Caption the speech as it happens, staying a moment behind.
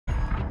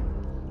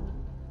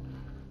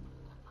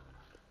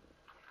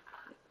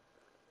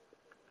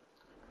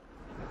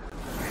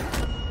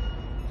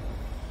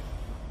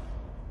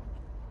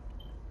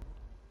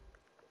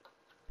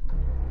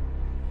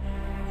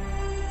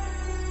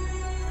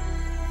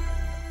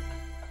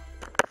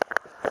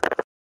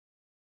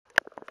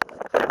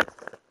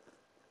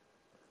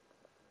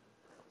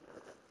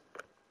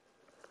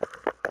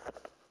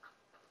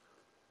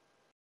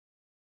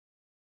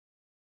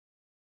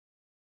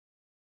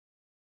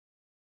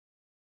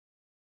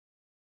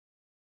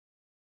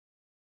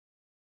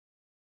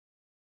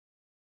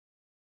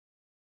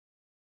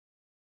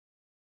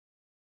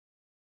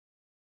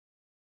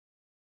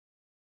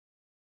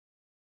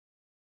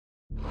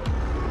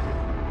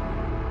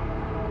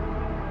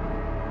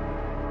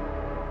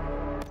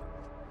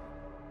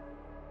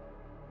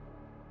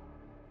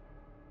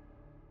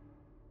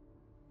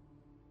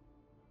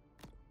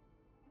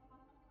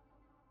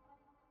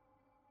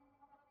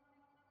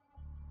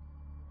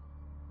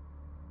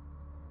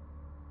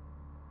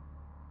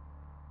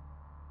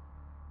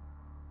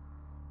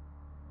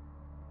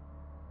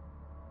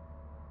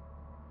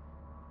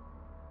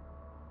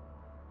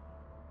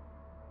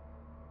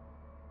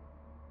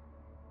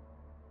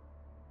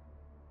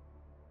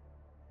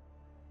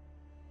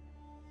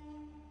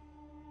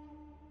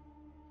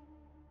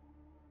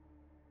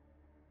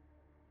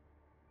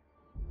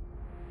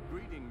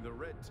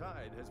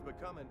tide has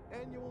become an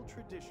annual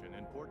tradition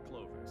in Port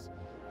Clovis.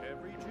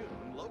 Every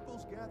June,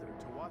 locals gather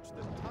to watch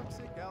the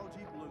toxic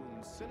algae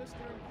bloom's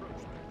sinister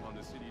encroachment on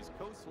the city's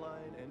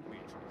coastline and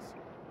beaches.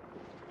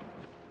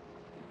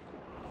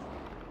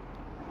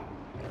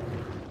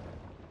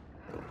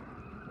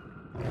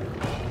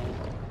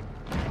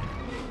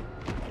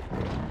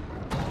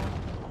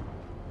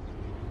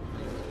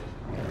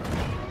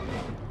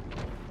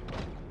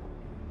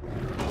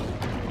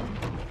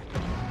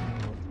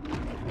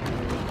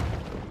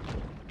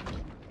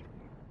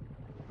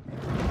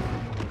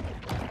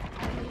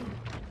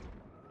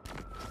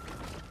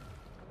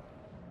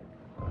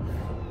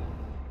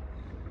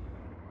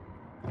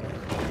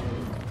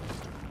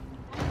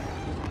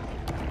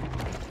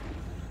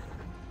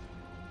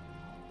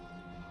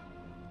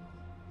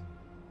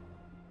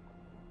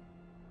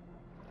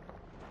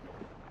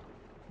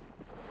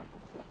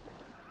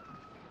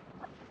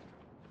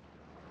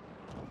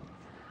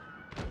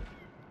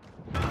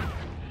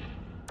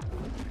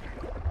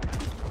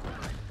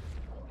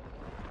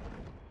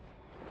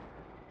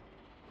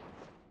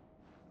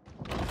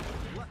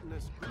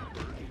 Gluttonous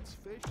grouper eats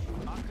fish,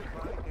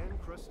 octopi,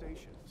 and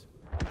crustaceans.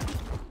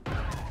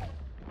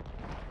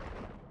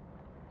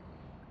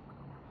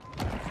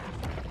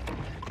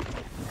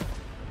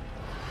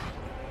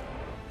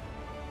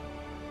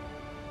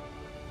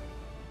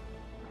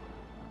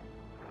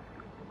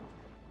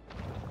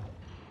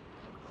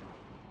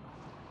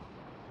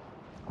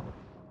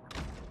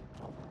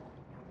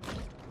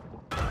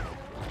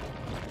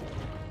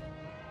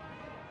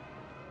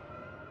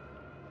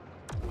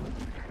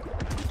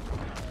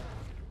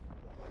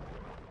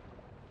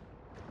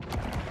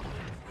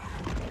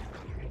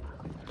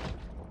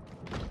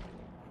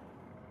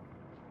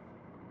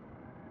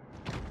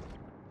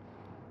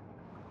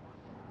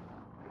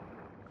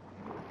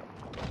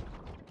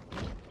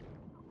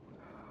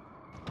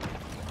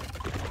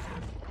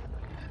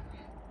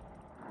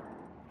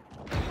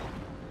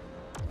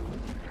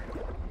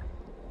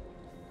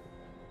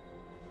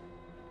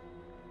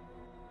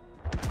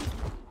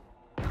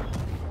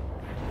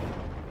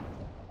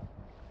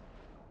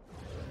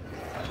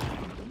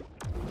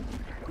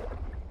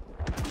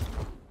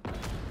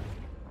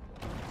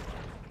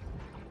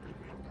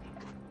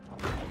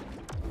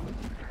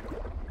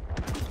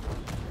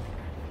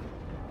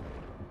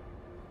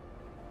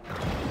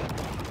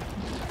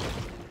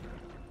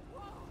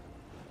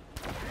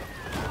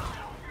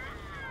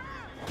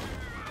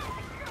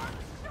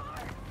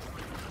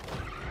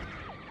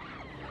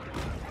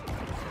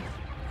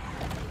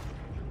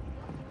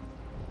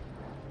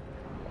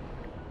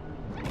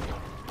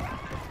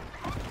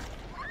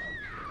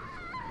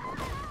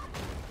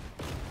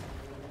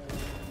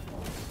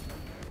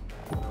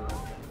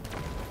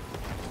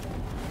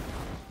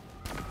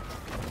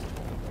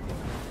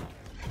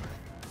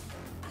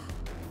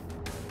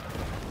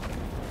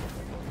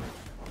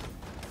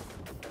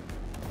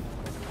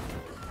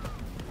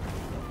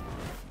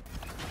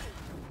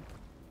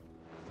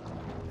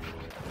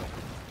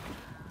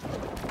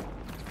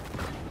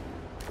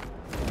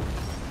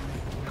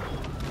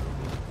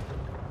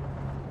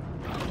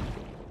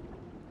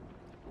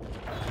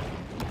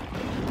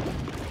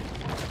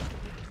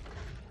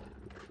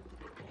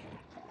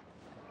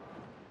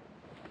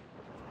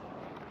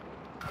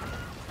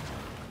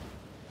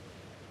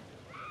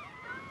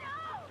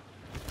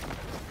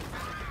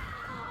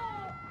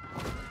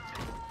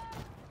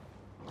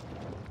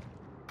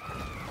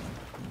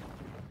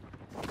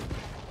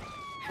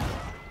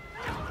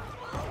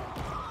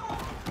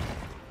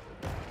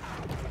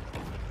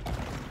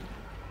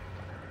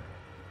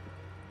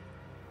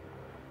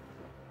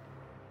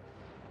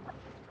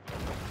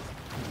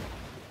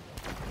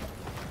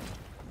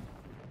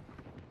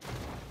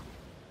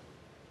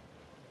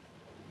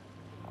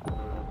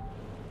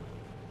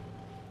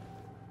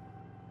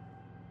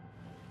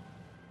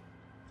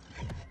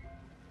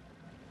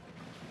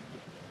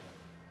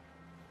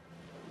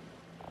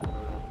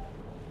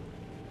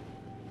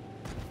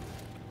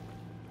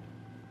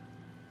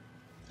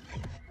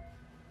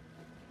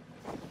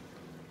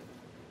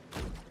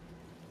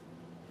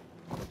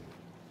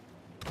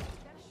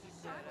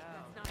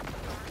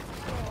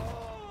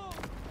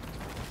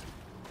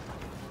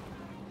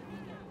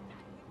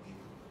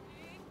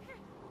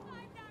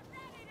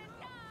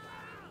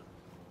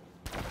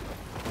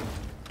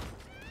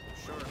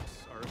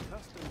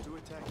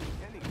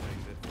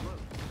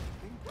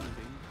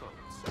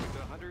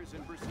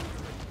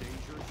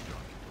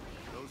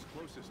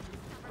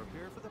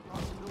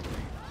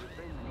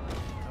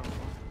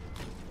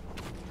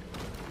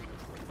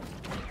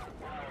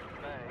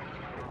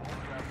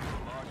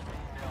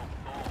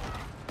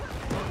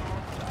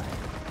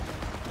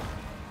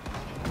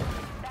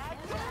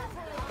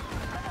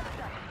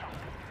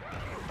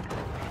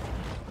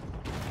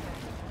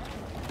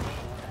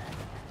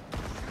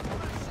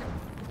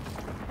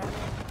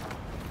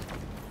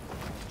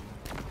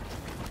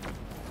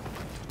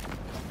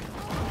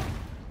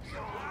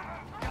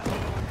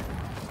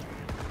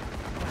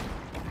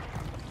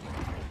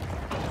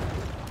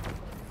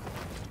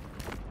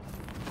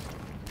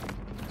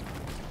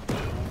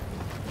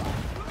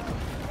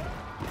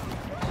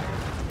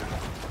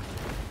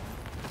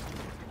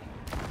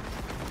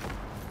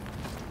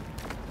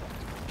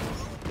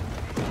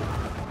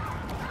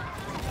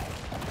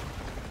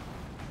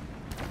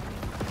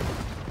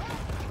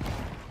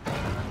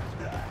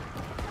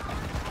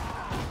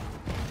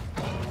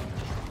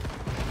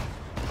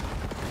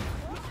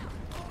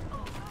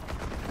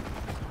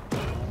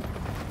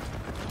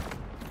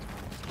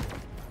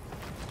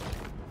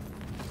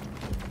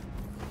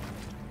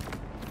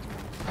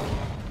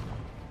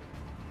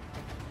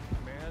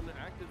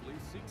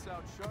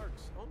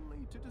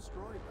 to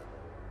destroy them.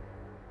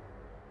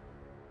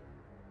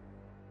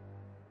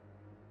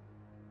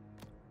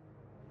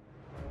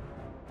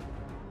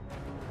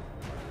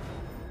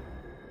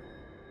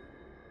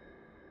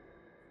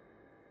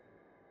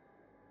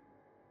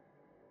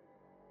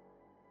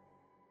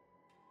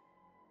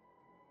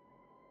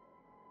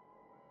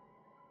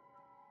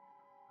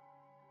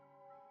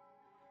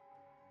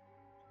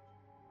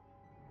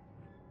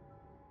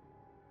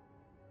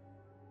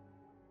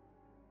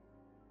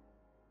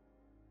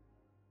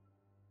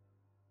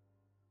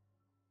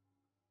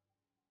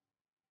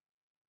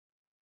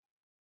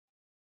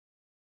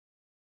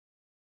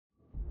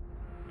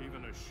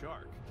 Even a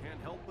shark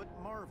can't help but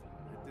marvel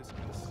at this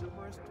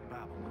consumerist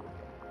Babylon.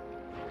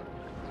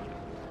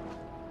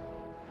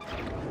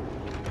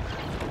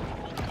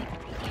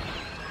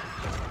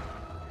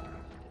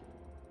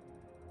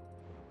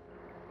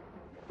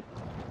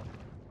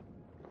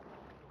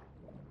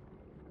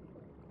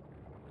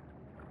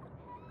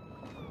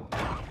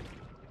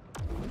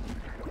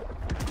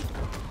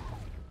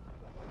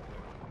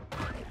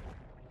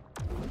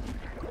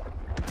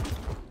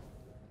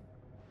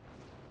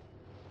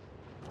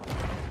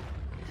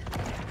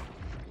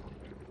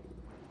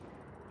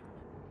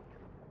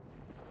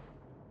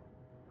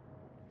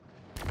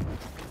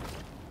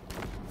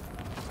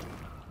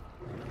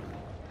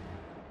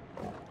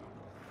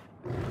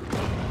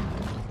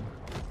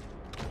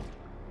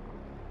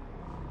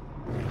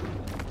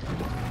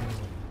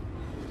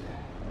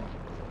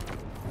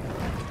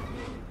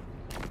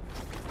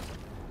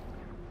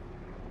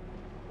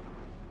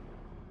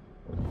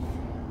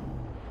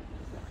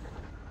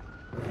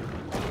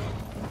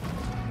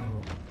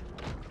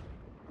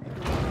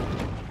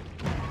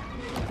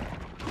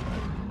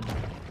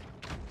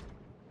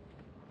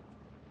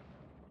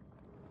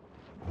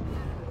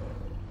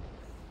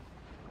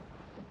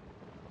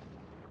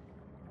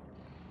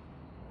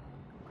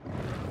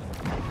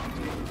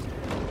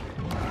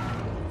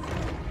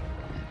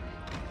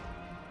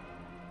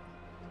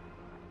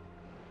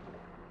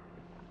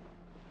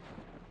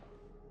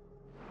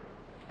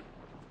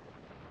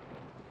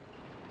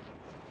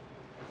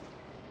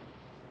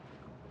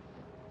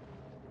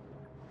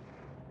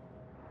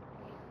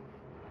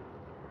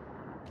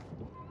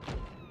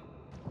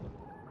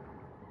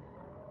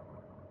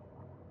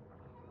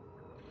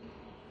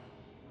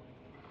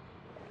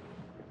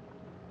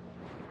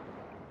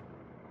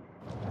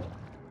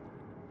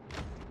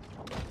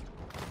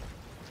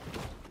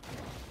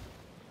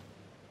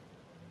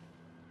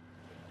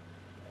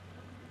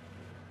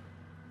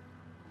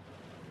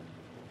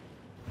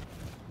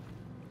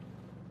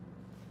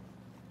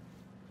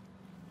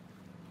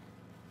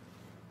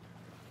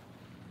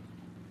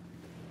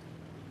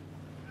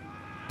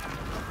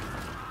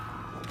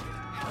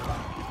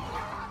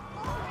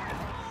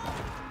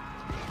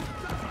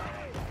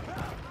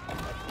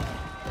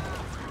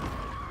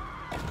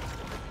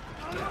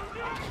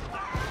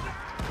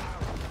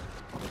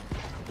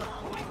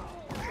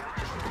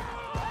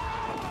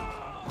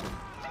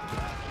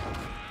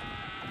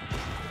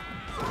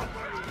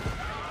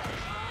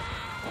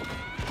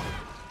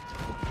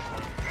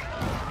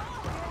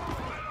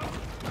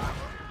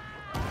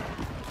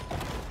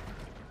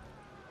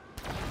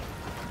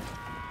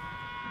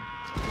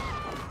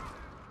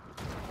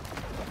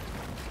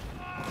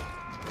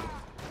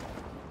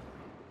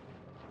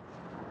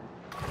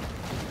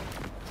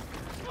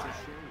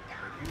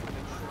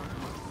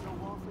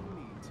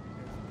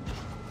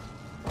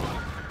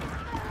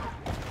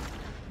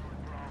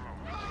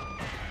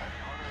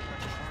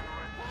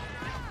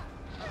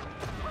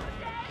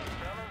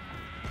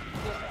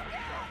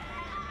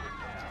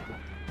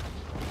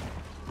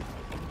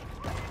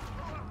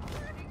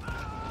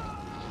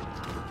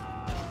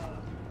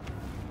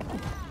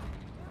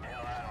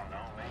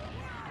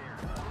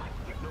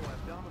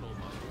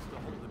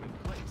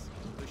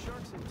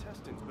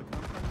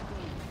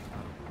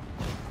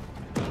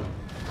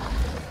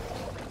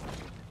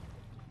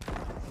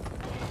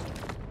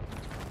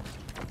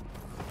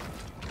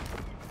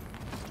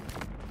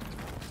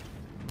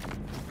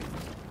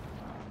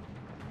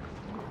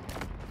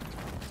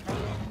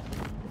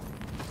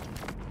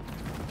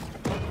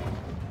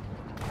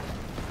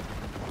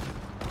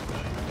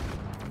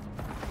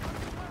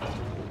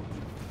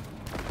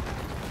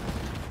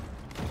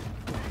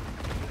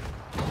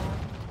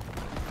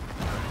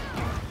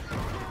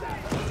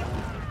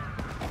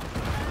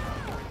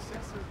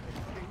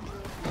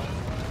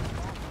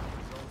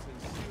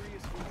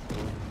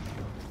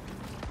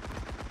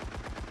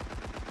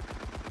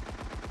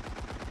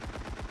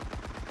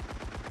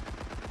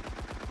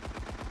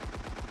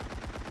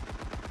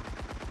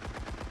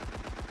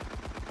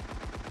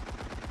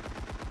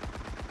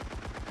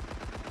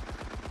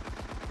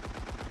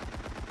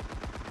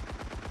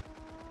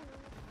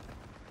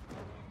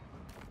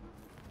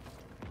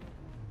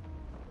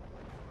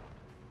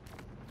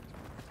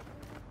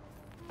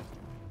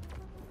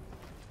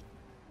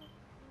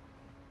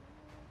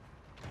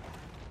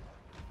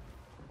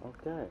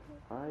 Okay,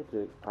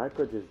 I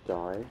could just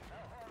die.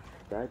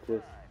 That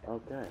just,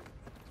 okay.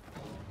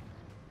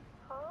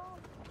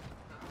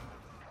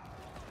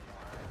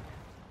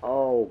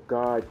 Oh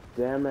god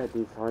damn it,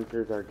 these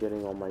hunters are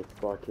getting on my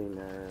fucking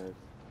nerves.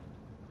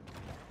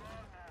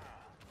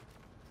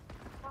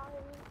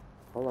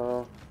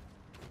 Hello.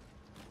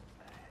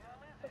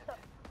 What's up?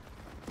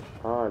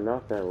 Oh,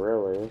 nothing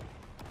really.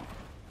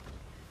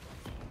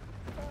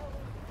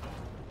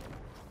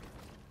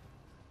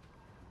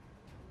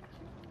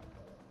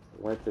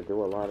 Went to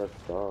do a lot of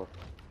stuff.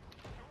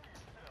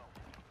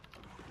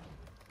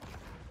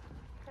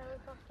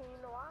 Haven't talked to you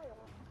in a while.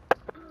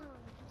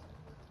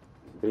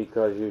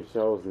 Because you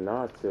chose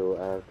not to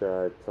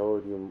after I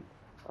told you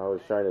I was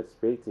trying to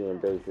speak to you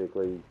and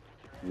basically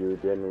you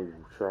didn't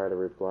try to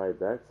reply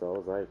back. So I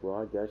was like,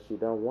 well, I guess you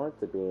don't want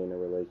to be in a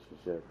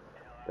relationship.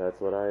 That's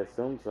what I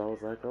assumed. So I was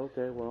like,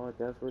 okay, well, I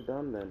guess we're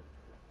done then.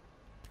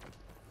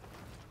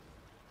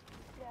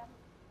 Yeah.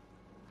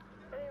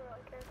 I didn't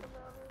really care for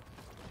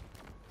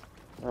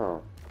that.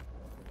 Oh.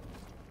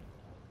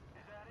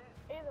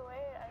 Either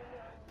way, I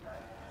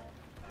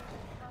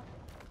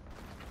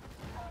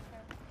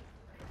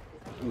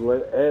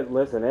don't care.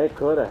 Listen, it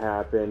could have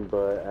happened,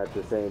 but at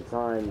the same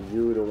time,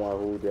 you the one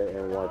who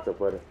didn't want to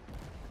put it.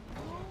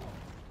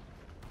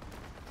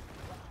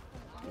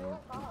 You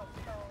don't talk,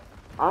 so.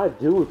 I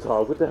do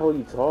talk. What the hell are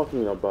you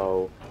talking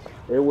about?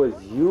 It was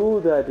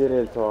you that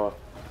didn't talk.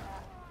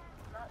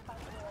 Not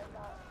talking to you like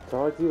that.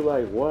 Talk to you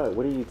like what?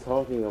 What are you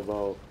talking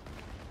about?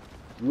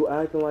 You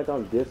acting like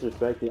I'm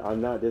disrespecting.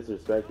 I'm not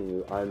disrespecting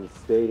you. I'm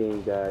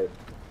stating that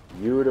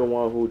you're the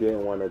one who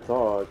didn't want to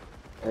talk.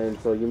 And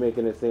so you're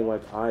making it seem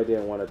like I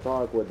didn't want to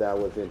talk when that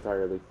was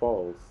entirely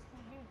false.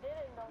 You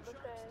didn't though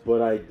because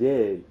But I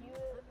did. you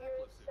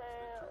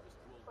said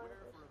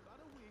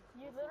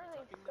you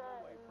literally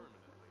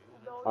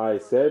said don't I do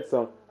said it,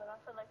 something. but I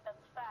feel like that's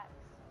facts.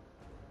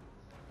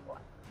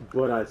 What?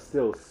 But I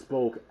still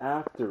spoke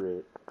after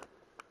it.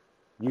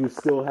 You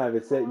still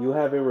haven't said, you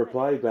haven't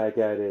replied back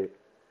at it.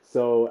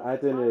 So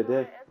at the end of the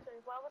day,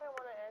 Why would I want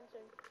to answer?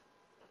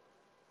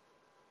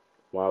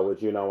 why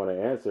would you not want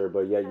to answer?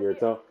 But yet you're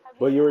talking. Have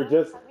But you were asked-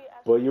 just. have you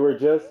asked But me you were okay?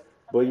 just.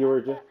 But Have you were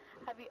asked just.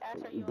 that? Have you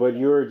asked, are you But okay?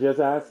 you were just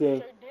asking.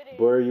 Sure didn't.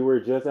 But you were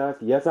just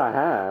asking. Yes, I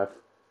have.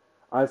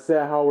 I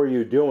said, how are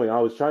you doing? I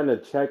was trying to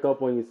check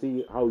up on you,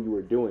 see how you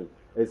were doing.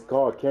 It's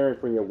called caring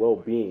for your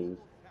well-being.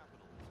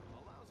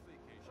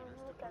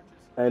 Okay.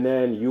 And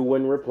then you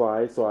wouldn't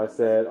reply, so I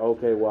said,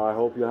 okay, well, I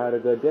hope you had a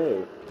good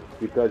day,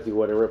 because you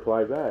wouldn't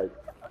reply back. Okay.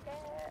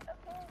 You're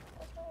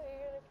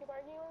gonna keep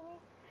arguing with me?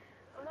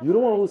 I'm not You're the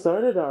gonna one who argue with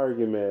started the you.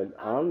 argument.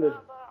 I'm the.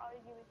 not gonna argue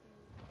with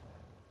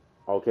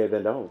you. Okay,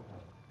 then don't.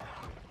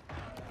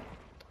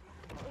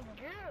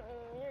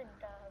 You're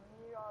dumb.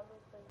 You're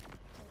obviously.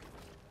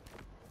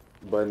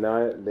 But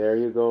now, there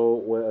you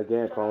go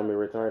again, calling me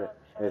retarded.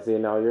 And see,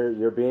 now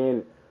you're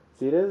being.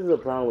 See, this is the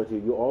problem with you.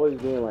 You always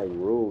being like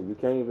rude. You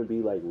can't even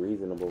be like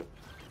reasonable.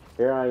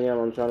 Here I am.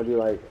 I'm trying to be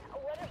like.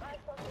 What am I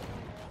supposed to do?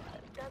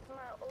 That's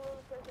my own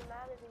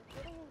personality.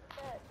 What do you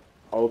say?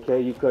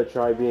 Okay, you could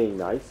try being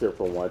nicer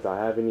for once. I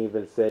haven't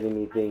even said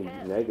anything I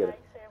can't negative.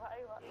 be nicer.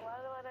 Why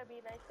would I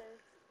be nicer?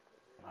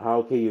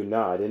 How can you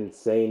not? I didn't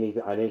say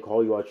anything. I didn't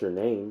call you out your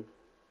name.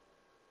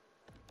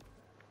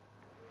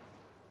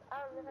 I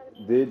don't know how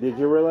to be Did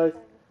you realize?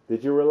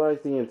 Did you realize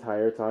the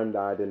entire time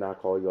that I did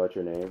not call you out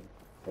your name,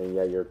 and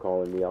yet you're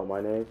calling me out my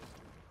name?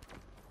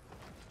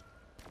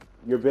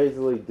 You're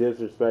basically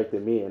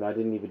disrespecting me, and I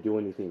didn't even do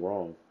anything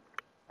wrong.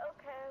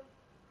 Okay.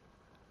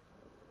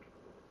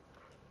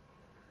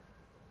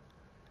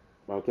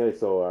 Okay,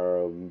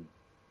 so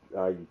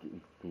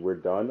we're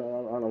done.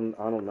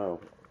 I don't know.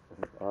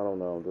 I don't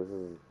know. This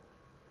is.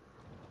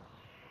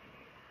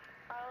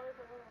 I always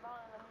moved on.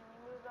 I mean,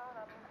 you moved on.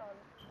 I moved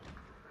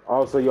on.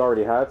 Oh, so you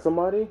already had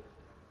somebody?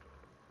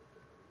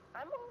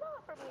 I moved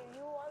on from you.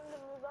 You wanted to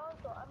move on,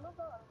 so I moved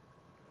on.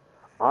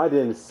 I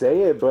didn't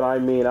say it, but I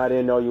mean, I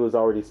didn't know you was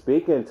already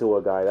speaking to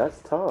a guy. That's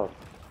tough.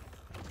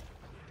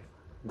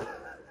 See,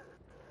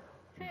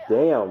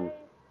 Damn. I say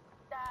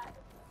that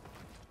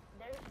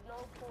there's no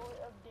point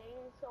of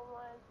dating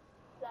someone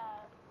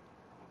that.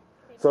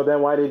 So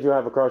then why did you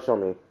have a crush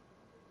on me?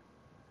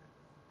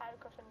 I had a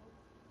crush on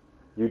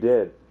you. You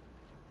did.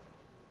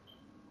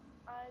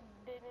 I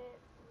didn't.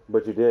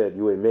 But you did.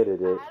 You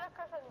admitted I it. had a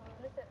crush on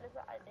you. Listen,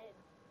 I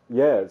did.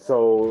 Yeah,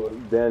 so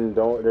then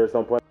there's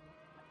no point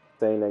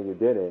saying that you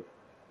didn't.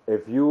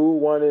 If you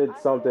wanted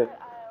something,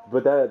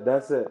 but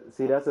that's it.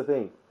 See, that's the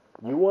thing.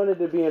 You wanted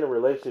to be in a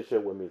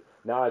relationship with me.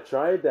 Now I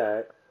tried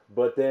that,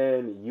 but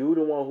then you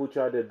the one who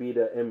tried to be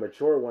the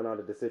immature one out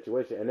of the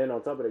situation. And then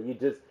on top of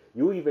that,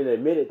 you even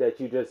admitted that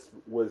you just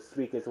was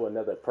speaking to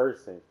another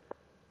person.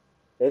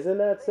 Isn't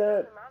that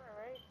sad? It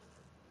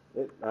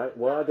doesn't matter, right?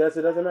 Well, I guess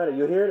it doesn't matter.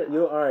 You hear it?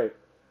 All right.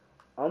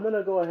 I'm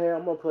gonna go ahead.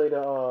 I'm gonna play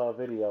the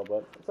video,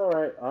 but it's all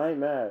right. I ain't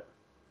mad.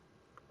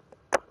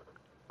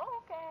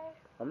 Okay.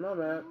 I'm not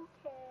mad.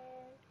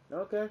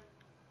 Okay.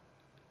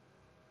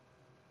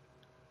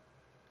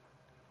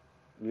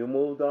 You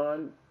moved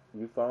on.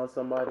 You found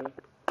somebody.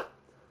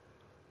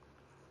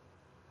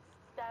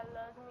 That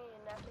loves me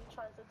and actually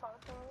tries to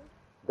talk to me.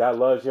 That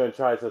loves you and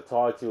tries to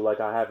talk to you like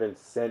I haven't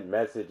sent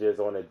messages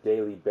on a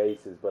daily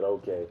basis, but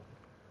okay.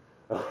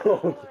 I want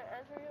to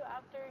answer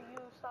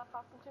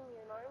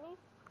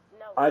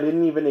know. I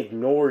didn't even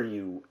ignore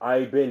you.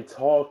 I've been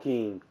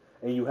talking,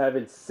 and you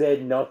haven't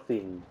said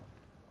nothing.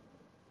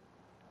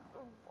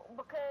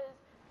 Because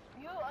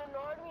you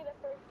ignored me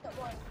the first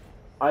one.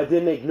 I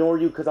didn't ignore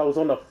you because I was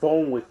on the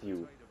phone with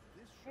you.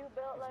 You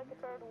built like a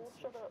turtle.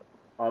 Shut up.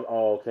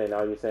 Oh, okay.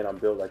 Now you're saying I'm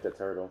built like a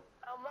turtle.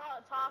 I'm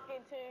not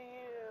talking to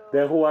you.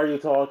 Then who are you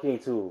talking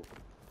to?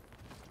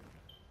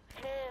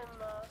 Him.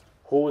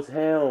 Who's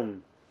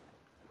him?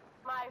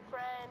 My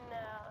friend.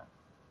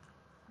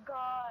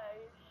 Gosh.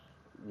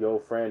 Yo,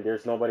 friend.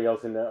 There's nobody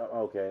else in there.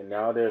 Okay,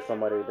 now there's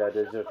somebody that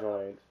just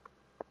joined.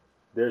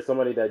 There's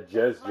somebody that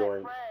just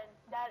joined. My friend.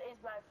 That is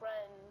my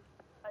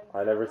friend.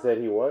 I never said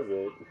he was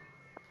it.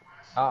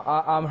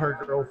 I'm her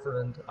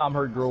girlfriend. I'm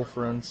her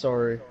girlfriend.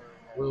 Sorry,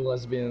 we're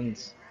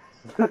lesbians.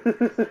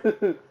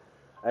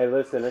 Hey,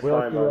 listen, it's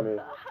fine by me.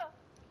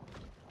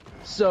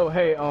 So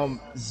hey,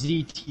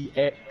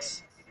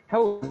 ZTX. How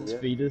old is Yeah.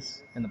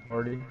 Fetus in the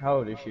party? How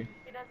old is she?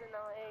 He doesn't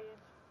know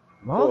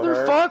age.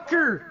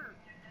 Motherfucker!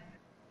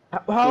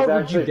 How old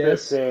would you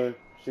guess? 15.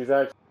 She's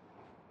actually.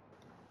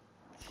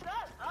 Shut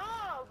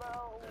up,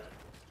 bro.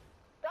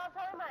 Don't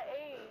tell me my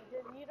age.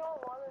 If you don't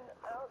want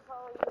to, I don't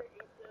tell you your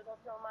age. So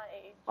don't tell my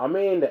age. I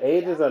mean, the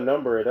age is a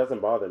number. It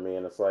doesn't bother me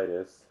in the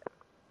slightest.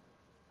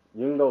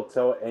 You can go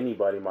tell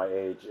anybody my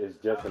age. It's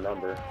just a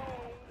number.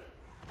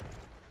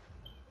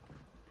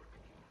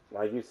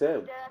 Like you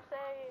said. Did I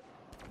say?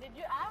 Did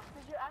you ask?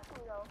 Did you ask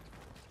me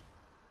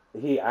though?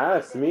 He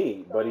asked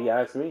me, but he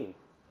asked me.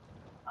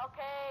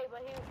 Okay,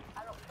 but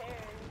I don't care.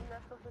 You're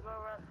not supposed to go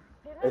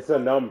around. It's a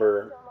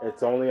number.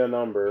 It's only a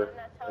number.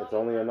 It's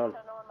only a number.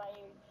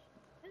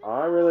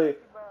 I really,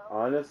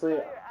 honestly,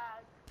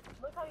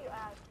 Look how you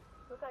act.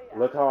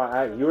 look how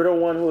I act. You're the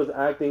one who is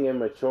acting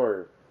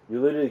immature.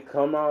 You literally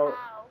come out.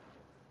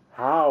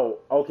 How?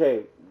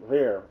 Okay,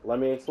 here. Let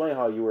me explain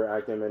how you were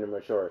acting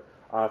immature.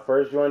 I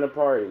first joined the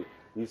party.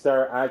 You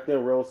started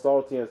acting real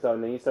salty and stuff,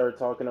 and then you started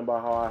talking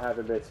about how I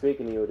haven't been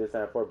speaking to you this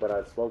and forth, but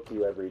I spoke to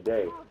you every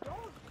day.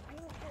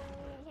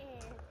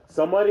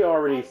 Somebody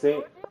already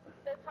seen.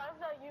 The times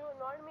that you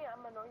ignored me,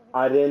 I'm ignoring you.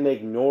 I didn't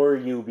ignore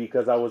you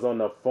because I was on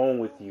the phone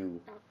with you.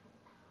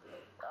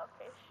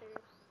 Okay,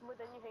 sure. But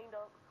then you hanged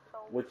up. So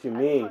What you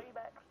mean? Call you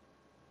back.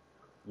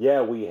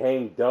 Yeah, we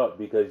hanged up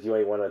because you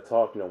ain't want to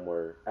talk no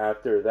more.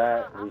 After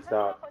that, we I'm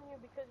stopped. up on you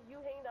because you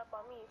hanged up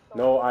on me. So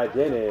No, I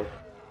didn't.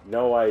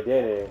 No, I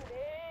didn't.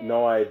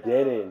 No, I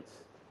didn't.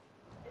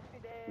 Yes, you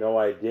did. No,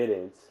 I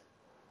didn't.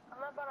 I'm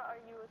not about to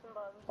argue with some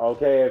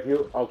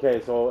bums.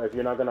 Okay, so if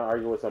you're not gonna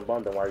argue with some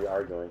bum, then why are you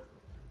arguing?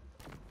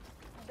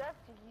 That's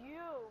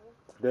you.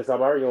 Then stop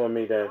arguing with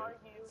me then.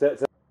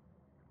 Stop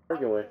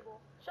arguing.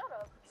 Shut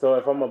up. So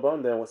if I'm a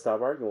bum, then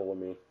stop arguing with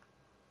me.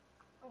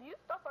 You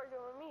stop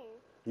arguing with me.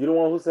 You the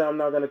one who said I'm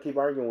not gonna keep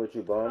arguing with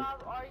you, bum.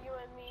 Stop arguing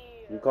with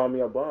me. You call me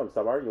a bum.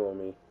 Stop arguing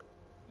with me.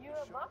 You're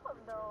a bum,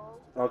 though.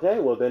 Okay,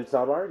 well then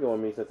stop arguing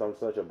with me since I'm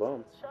such a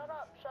bum. Shut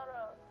up, shut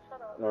up,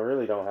 shut up. I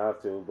really don't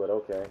have to, but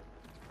okay.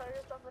 Tell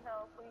yourself in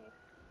hell, please.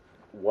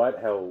 What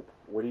help?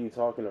 What are you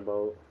talking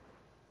about?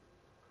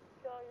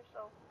 Kill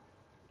yourself.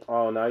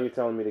 Oh, now you're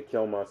telling me to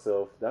kill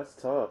myself. That's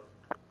tough.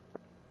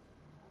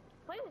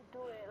 Please do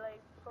it,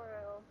 like, for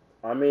real.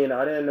 I mean,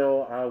 I didn't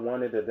know I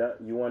wanted to.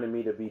 You wanted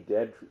me to be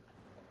dead,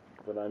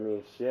 but I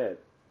mean,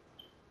 shit.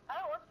 I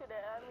don't want you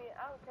dead. I mean,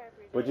 I don't care if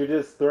you're dead. But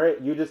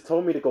you just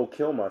told me to go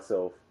kill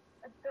myself.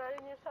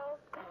 Threaten yourself?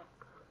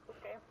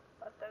 Okay,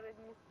 I'll threaten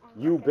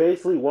you. You Okay.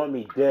 basically want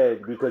me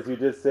dead because you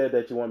just said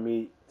that you want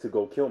me to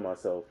go kill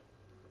myself.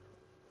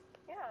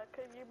 Yeah,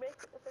 because you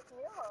basically pissed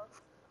me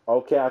off.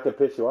 Okay, I could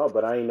piss you off,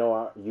 but I ain't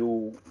know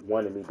you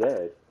wanted me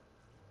dead.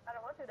 I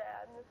don't want you dead.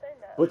 I'm just saying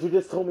that. But you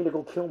just told me to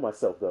go kill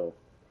myself, though.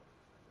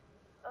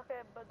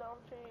 Okay, but don't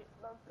you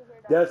hear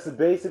that? That's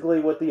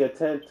basically what the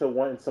intent to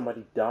wanting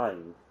somebody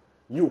dying.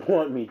 You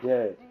want me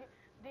dead.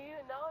 Do you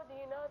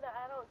know that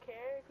I don't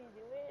care if you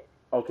do it?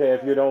 Okay,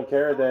 if you don't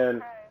care,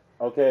 then...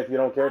 Okay, if you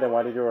don't care, then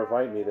why did you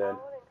invite me, then? I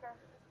wouldn't cry.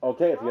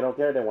 Okay, if you don't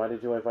care, then why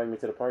did you invite me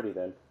to the party,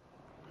 then?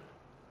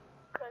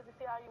 Because you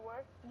see how you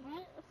work?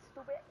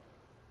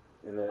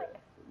 Stupid.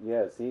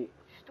 Yeah, see?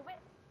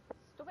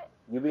 Stupid.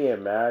 You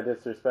being mad,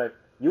 disrespect.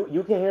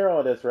 You can hear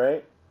all this,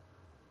 right?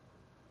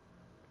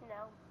 No.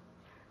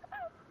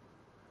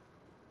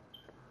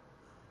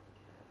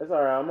 It's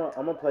alright,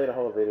 I'm gonna play the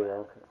whole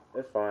video.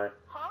 It's fine.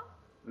 Huh?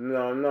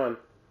 No, none.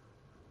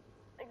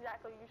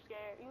 Exactly, you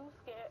scared. You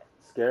scared.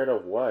 Scared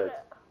of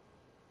what?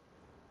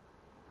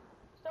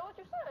 So what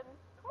you said?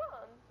 Come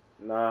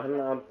on. Nah, I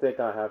don't think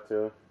I have to.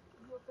 You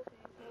a pussy.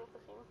 You a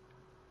pussy.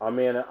 I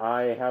mean,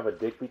 I have a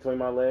dick between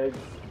my legs,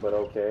 but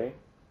okay.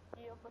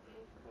 You a pussy.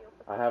 You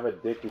a pussy. I have a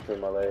dick between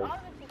my legs. How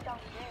does he sound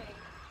gay?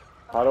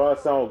 How do I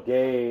sound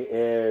gay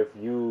if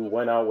you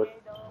went out with...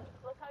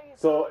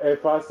 So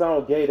if I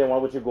sound gay, then why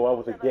would you go out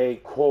with a gay,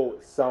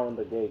 quote, sound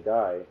a gay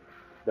guy?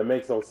 That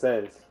makes no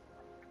sense.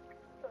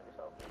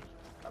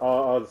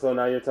 So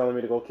now you're telling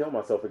me to go kill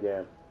myself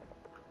again.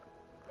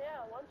 Yeah,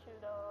 I want you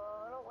though.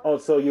 I don't want Oh,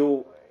 so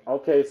you...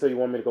 Okay, so you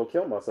want me to go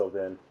kill myself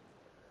then?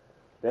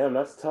 Damn,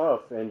 that's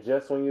tough. And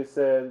just when you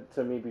said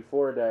to me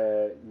before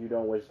that you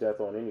don't wish death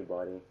on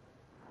anybody.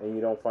 and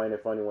you don't find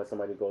it funny when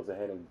somebody goes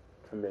ahead and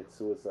commits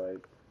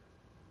suicide.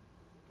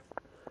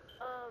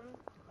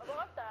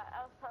 About that,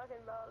 I was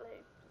talking about,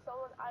 like,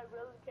 someone I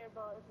really care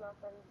about is not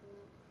friends with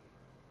me.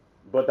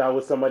 But that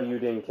was somebody you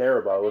didn't care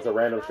about. It was a Did you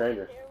random not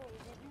stranger. hear me?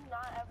 Did you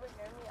not ever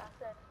hear me? I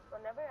said,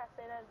 whenever I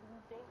say that, you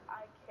think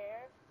I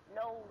care?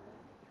 No.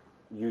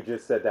 You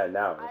just said that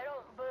now. I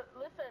don't, but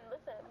listen,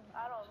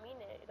 I don't mean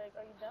it. Like,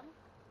 are you dumb?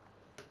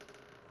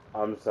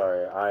 I'm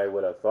sorry. I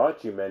would have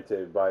thought you meant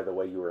it by the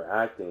way you were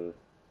acting.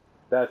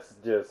 That's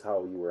just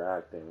how you were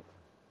acting.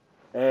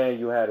 And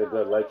you had a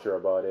good lecture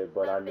about it,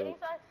 but the I mean... things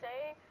I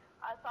say,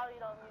 I probably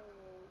don't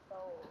mean, so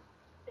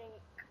think.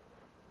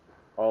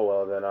 Oh,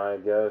 well, then I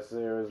guess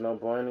there was no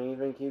point in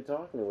even keep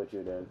talking with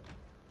you then.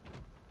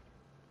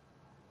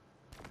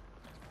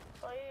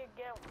 Well, you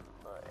get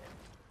one,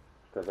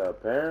 Because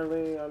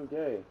apparently I'm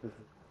gay.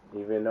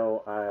 Even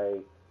though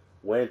I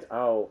went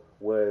out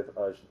with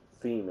a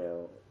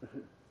female.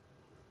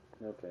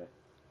 Okay.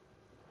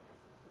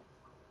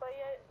 but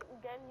yet,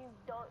 again, you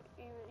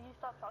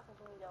stop talking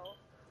to me, though.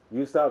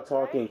 You stopped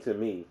talking to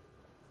me.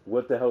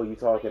 What the hell are you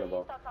talking about?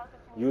 You stop talking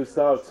to me. You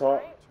stopped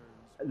talking.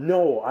 Right?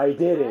 No, I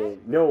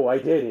didn't. No, I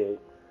didn't.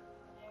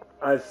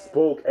 I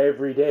spoke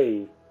every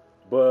day,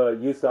 but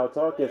you stopped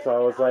talking, so I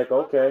was like,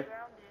 okay.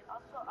 I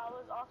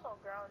was also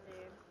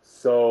grounded.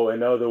 So,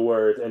 in other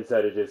words,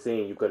 instead of just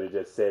saying, you could have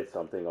just said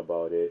something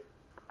about it.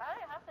 I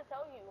didn't have to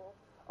tell you.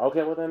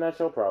 Okay, well then that's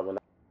your problem.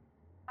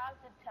 I have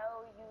to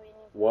tell you anything.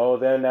 Well,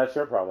 then that's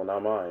your problem,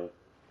 not mine.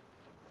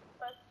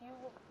 But you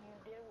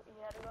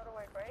had to go to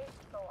work, right?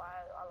 So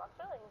I lost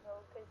feelings,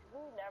 because we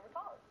never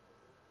talked.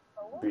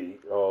 So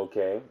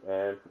Okay,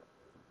 and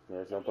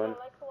there's no if you point. don't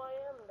like who I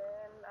am,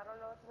 then I don't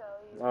know what to tell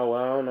you. Oh,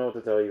 well, I don't know what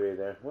to tell you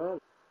either. Well,